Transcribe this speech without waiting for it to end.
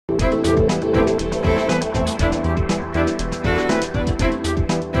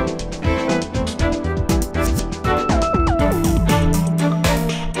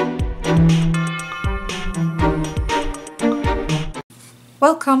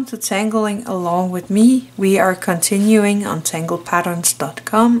Welcome to Tangling Along with me. We are continuing on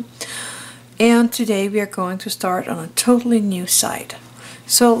tanglepatterns.com, and today we are going to start on a totally new site.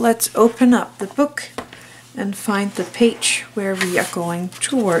 So let's open up the book and find the page where we are going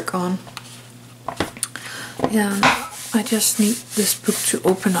to work on. And I just need this book to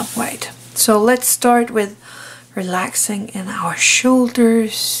open up wide. So let's start with relaxing in our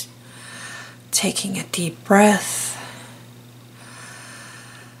shoulders, taking a deep breath.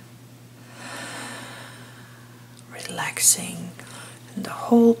 Relaxing in the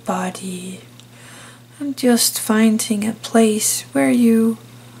whole body and just finding a place where you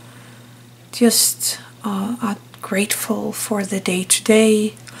just are grateful for the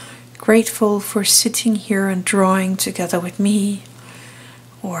day-to-day, grateful for sitting here and drawing together with me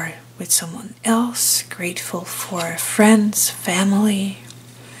or with someone else, grateful for friends, family,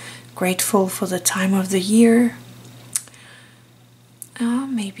 grateful for the time of the year,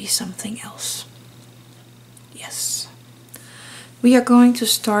 maybe something else. Yes. We are going to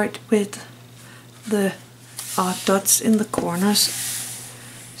start with the dots in the corners.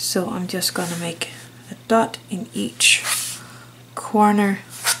 So I'm just going to make a dot in each corner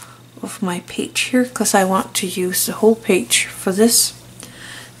of my page here because I want to use the whole page for this.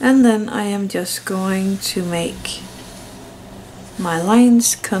 And then I am just going to make my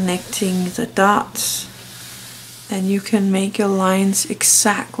lines connecting the dots. And you can make your lines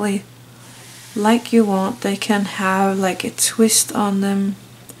exactly like you want. They can have like a twist on them,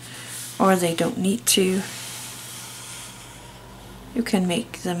 or they don't need to. You can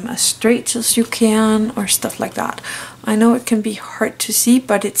make them as straight as you can, or stuff like that. I know it can be hard to see,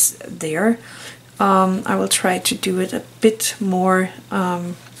 but it's there. I will try to do it a bit more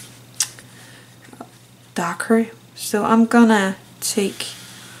darker. So I'm gonna take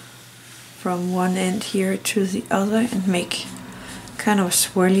from one end here to the other and make kind of a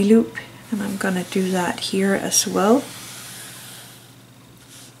swirly loop. And I'm gonna do that here as well.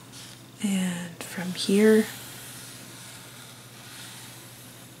 And from here.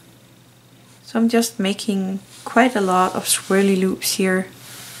 So I'm just making quite a lot of swirly loops here.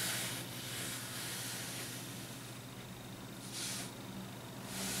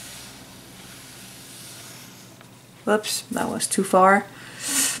 Whoops, that was too far.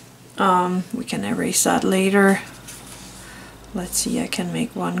 We can erase that later. Let's see, I can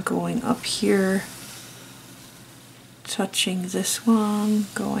make one going up here, touching this one,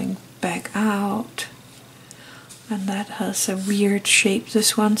 going back out. And that has a weird shape,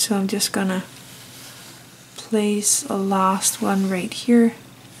 this one, so I'm just gonna place a last one right here,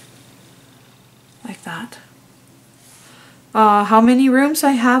 like that. How many rooms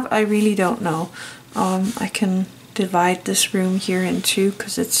I have, I really don't know. I can divide this room here in two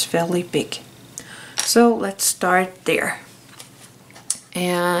because it's fairly big. So let's start there.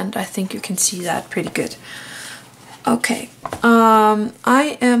 And I think you can see that pretty good. Okay,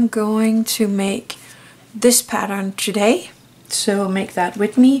 I am going to make this pattern today, so make that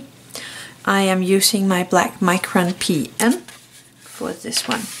with me. I am using my black Micron PN for this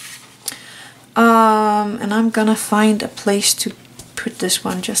one. And I'm gonna find a place to put this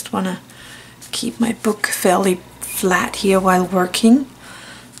one. Just wanna keep my book fairly flat here while working.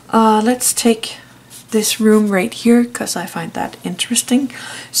 Let's take this room right here because I find that interesting.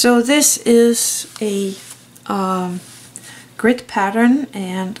 So this is a grid pattern,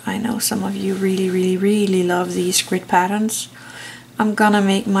 and I know some of you really love these grid patterns. I'm gonna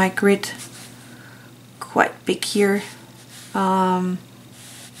make my grid quite big here, so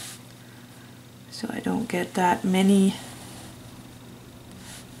I don't get that many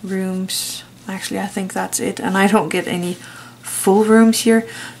rooms. Actually, I think that's it, and I don't get any full rooms here.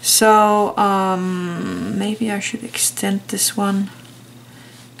 So maybe I should extend this one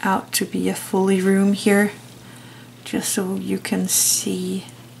out to be a fully room here, just so you can see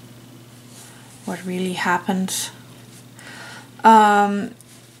what really happens.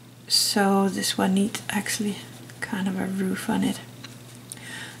 So this one needs actually kind of a roof on it.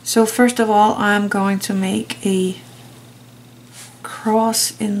 So first of all, I'm going to make a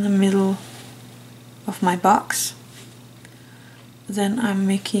cross in the middle of my box. Then I'm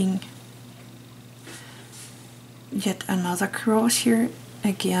making yet another cross here,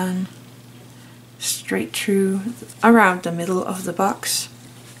 again straight through around the middle of the box.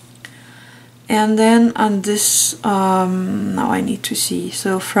 And then on this, now I need to see,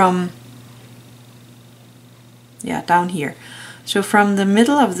 so from, yeah, down here. So from the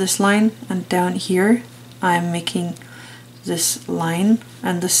middle of this line and down here, I'm making this line,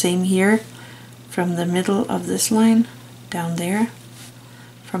 and the same here, from the middle of this line down there,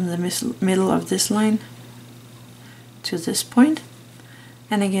 from the middle of this line to this point,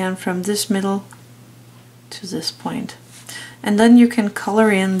 and again from this middle to this point. And then you can color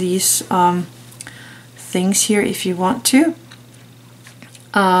in these things here if you want to.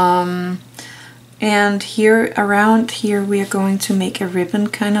 And here, around here, we are going to make a ribbon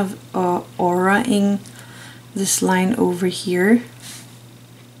kind of aura-ing this line over here.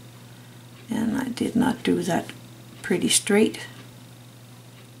 And I did not do that pretty straight.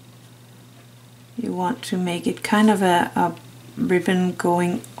 You want to make it kind of a ribbon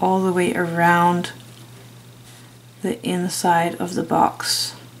going all the way around the inside of the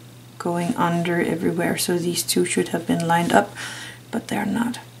box, going under everywhere. So these two should have been lined up, but they're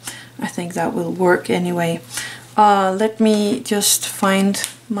not. I think that will work anyway. Let me just find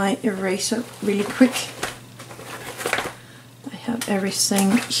my eraser really quick. I have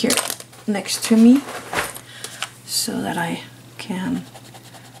everything here next to me so that I can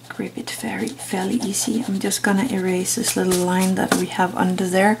grip it fairly easy. I'm just gonna erase this little line that we have under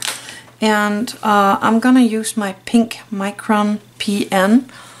there, and I'm gonna use my pink Micron PN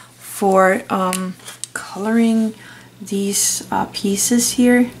for coloring these pieces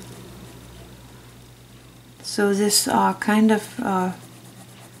here. So this kind of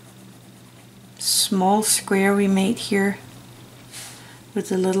small square we made here with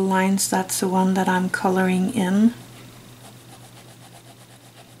the little lines, that's the one that I'm coloring in.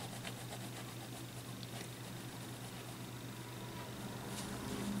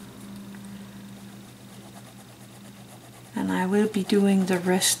 And I will be doing the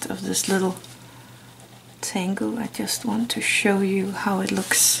rest of this little tangle. I just want to show you how it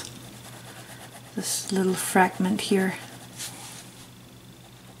looks, this little fragment here.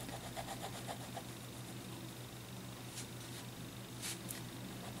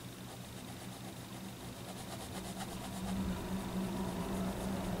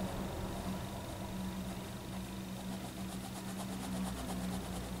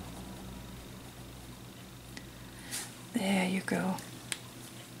 There you go.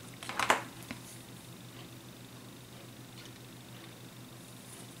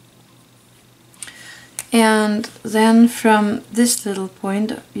 And then from this little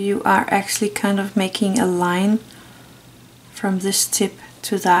point you are actually kind of making a line from this tip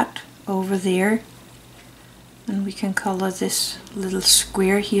to that over there, and we can color this little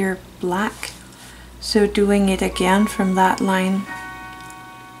square here black. So doing it again from that line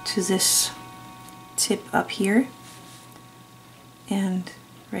to this tip up here and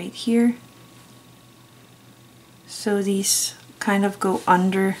right here. So these kind of go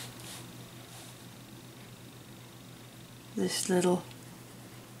under this little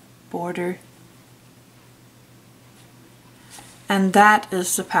border, and that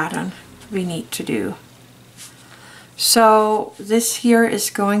is the pattern we need to do. So this here is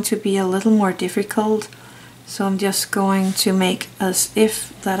going to be a little more difficult, so I'm just going to make as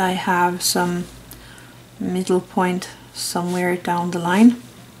if that I have some middle point somewhere down the line.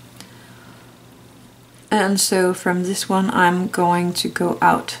 And so from this one I'm going to go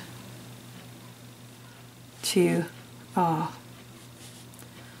out to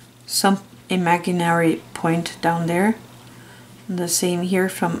some imaginary point down there, and the same here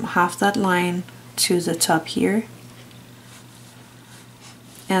from half that line to the top here.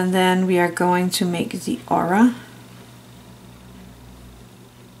 And then we are going to make the aura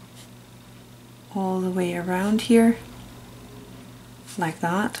all the way around here like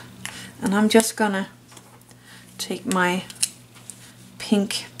that. And I'm just gonna take my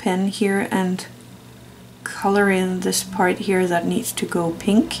pink pen here and color in this part here that needs to go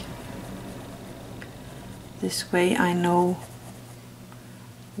pink. This way I know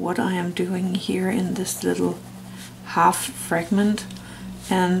what I am doing here in this little half fragment.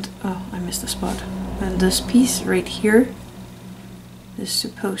 And oh, I missed a spot. And this piece right here is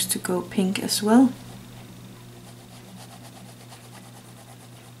supposed to go pink as well.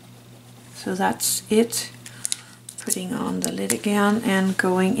 So that's it. Putting on the lid again and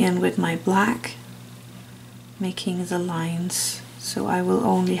going in with my black, making the lines. So I will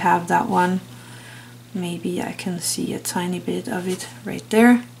only have that one. Maybe I can see a tiny bit of it right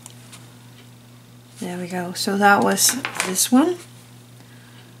there. There we go. So that was this one.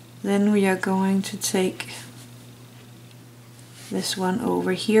 Then we are going to take this one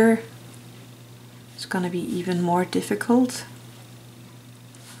over here. It's going to be even more difficult.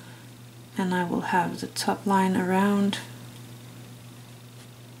 And I will have the top line around.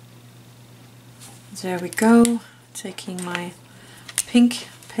 There we go. Taking my pink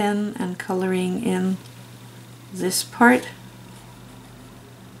pen and coloring in this part.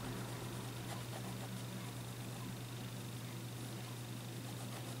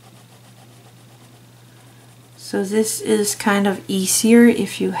 So this is kind of easier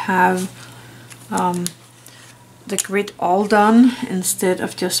if you have the grid all done instead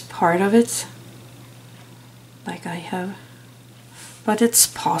of just part of it, like I have. But it's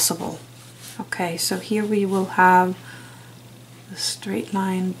possible. Okay, so here we will have the straight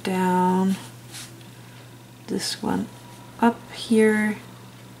line down, this one up here,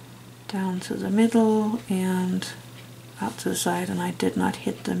 down to the middle and out to the side, and I did not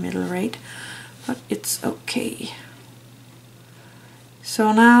hit the middle right, but it's okay.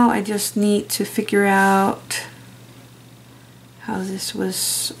 So now I just need to figure out how this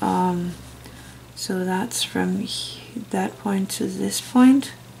was, so that's from that point to this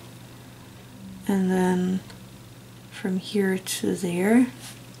point, and then from here to there,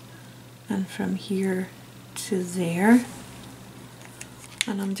 and from here to there.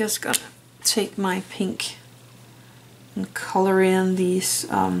 And I'm just gonna take my pink and color in these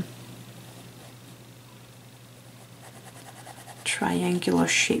triangular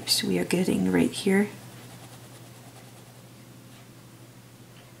shapes we are getting right here.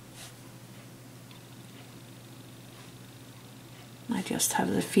 I just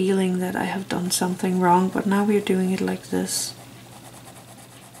have the feeling that I have done something wrong, but now we're doing it like this.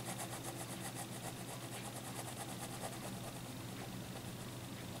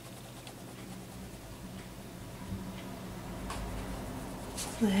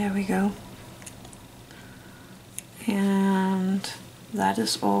 There we go. And that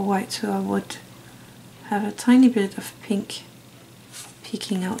is all white, so I would have a tiny bit of pink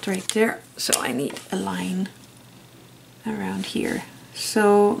peeking out right there. So I need a line around here.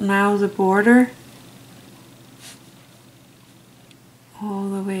 So now the border all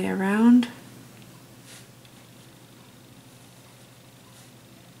the way around.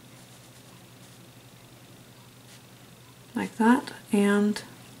 Like that, and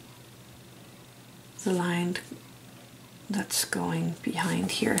the line that's going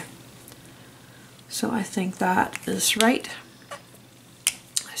behind here. So I think that is right.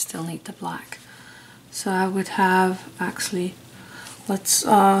 I still need the black. So I would have, actually, let's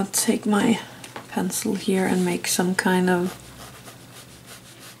take my pencil here and make some kind of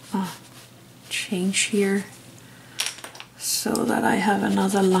change here so that I have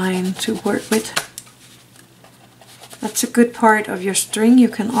another line to work with. That's a good part of your string. You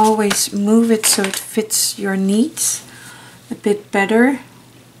can always move it so it fits your needs a bit better.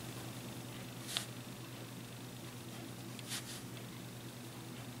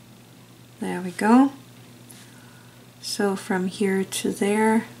 There we go. So from here to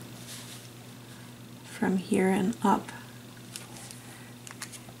there, from here and up.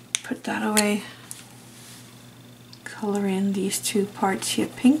 Put that away. Color in these two parts here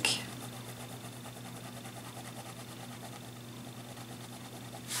pink.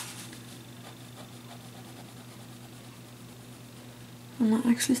 And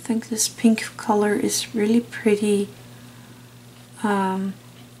I actually think this pink color is really pretty on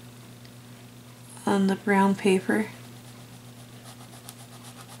the brown paper.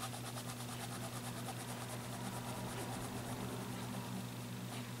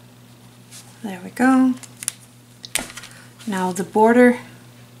 There we go. Now the border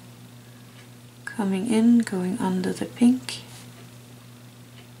coming in, going under the pink,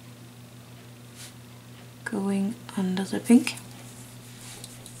 going under the pink.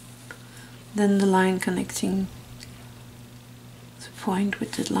 Then the line connecting the point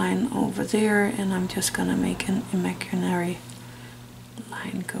with the line over there, and I'm just gonna make an imaginary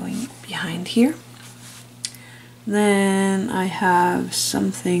line going behind here. Then I have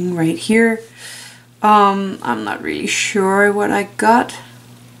something right here. I'm not really sure what I got.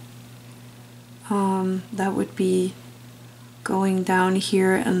 That would be going down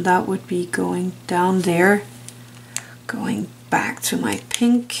here, and that would be going down there. Going back to my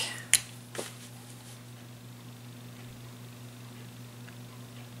pink.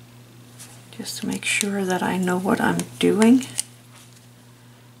 Just to make sure that I know what I'm doing.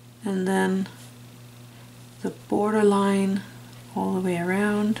 And then the border line all the way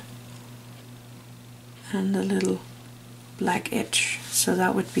around, and the little black edge. So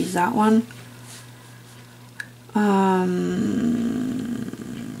that would be that one.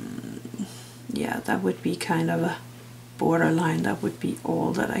 Yeah, that would be kind of a border line. That would be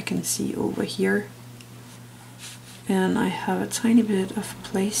all that I can see over here. And I have a tiny bit of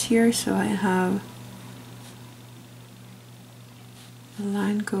place here, so I have a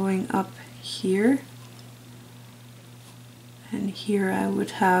line going up here, and here I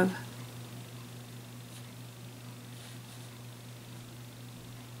would have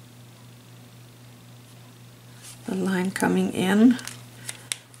the line coming in,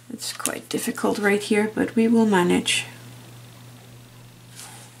 It's quite difficult right here, but we will manage.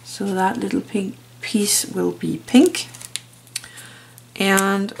 So that little pink piece will be pink.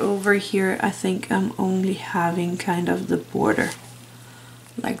 And over here I think I'm only having kind of the border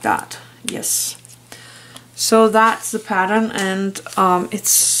like that. Yes. So that's the pattern, and it's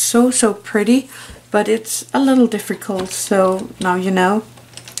so pretty, but it's a little difficult, so now you know.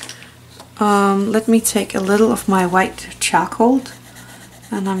 Let me take a little of my white charcoal,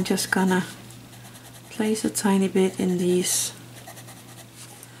 and I'm just gonna place a tiny bit in these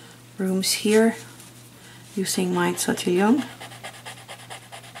rooms here using my Tortillions.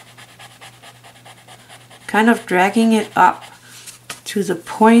 Kind of dragging it up to the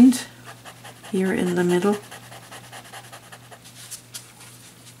point here in the middle.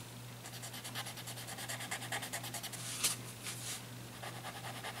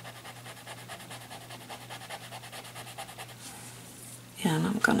 And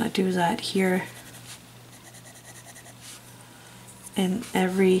I'm gonna do that here in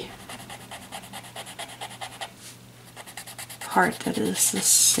every part that is the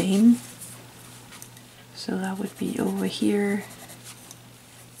same. So that would be over here.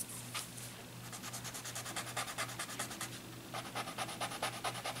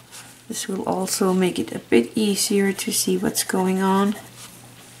 This will also make it a bit easier to see what's going on.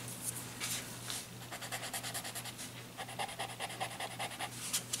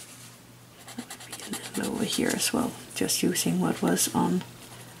 That would be a little over here as well, just using what was on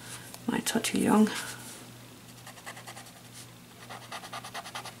my Tortillions.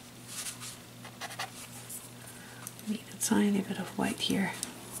 Need a tiny bit of white here.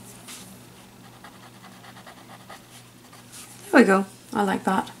 There we go, I like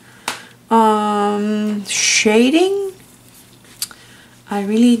that. Shading, I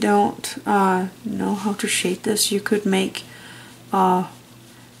really don't know how to shade this. You could make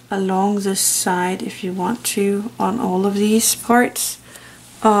along this side if you want to on all of these parts.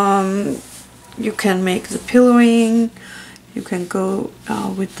 You can make the pillowing, you can go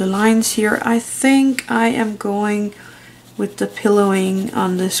with the lines here. I think I am going with the pillowing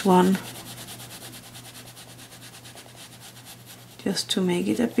on this one, just to make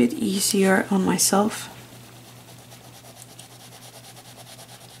it a bit easier on myself.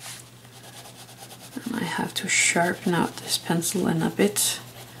 And I have to sharpen out this pencil in a bit,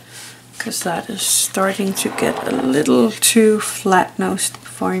 because that is starting to get a little too flat-nosed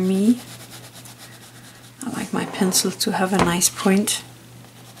for me. I like my pencil to have a nice point.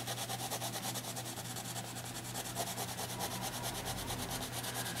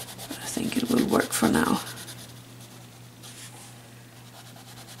 But I think it will work for now.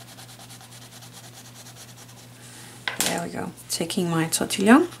 There we go. Taking my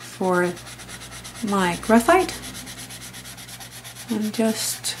Tortillions for my graphite and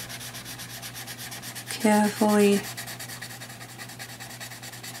just carefully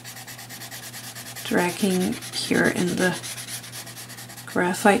dragging here in the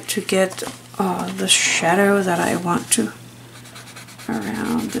graphite to get the shadow that I want to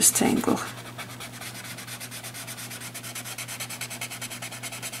around this tangle.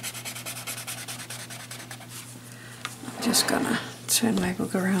 I'm just gonna turn my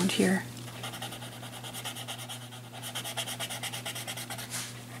book around here.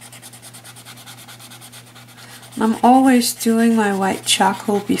 I'm always doing my white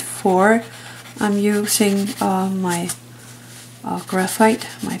charcoal before I'm using my graphite,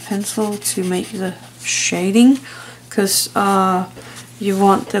 my pencil, to make the shading, because you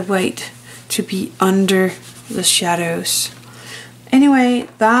want the white to be under the shadows. Anyway,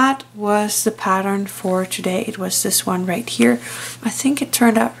 that was the pattern for today. It was this one right here. I think it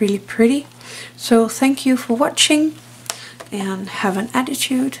turned out really pretty. So thank you for watching, and have an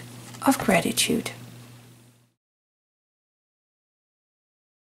attitude of gratitude.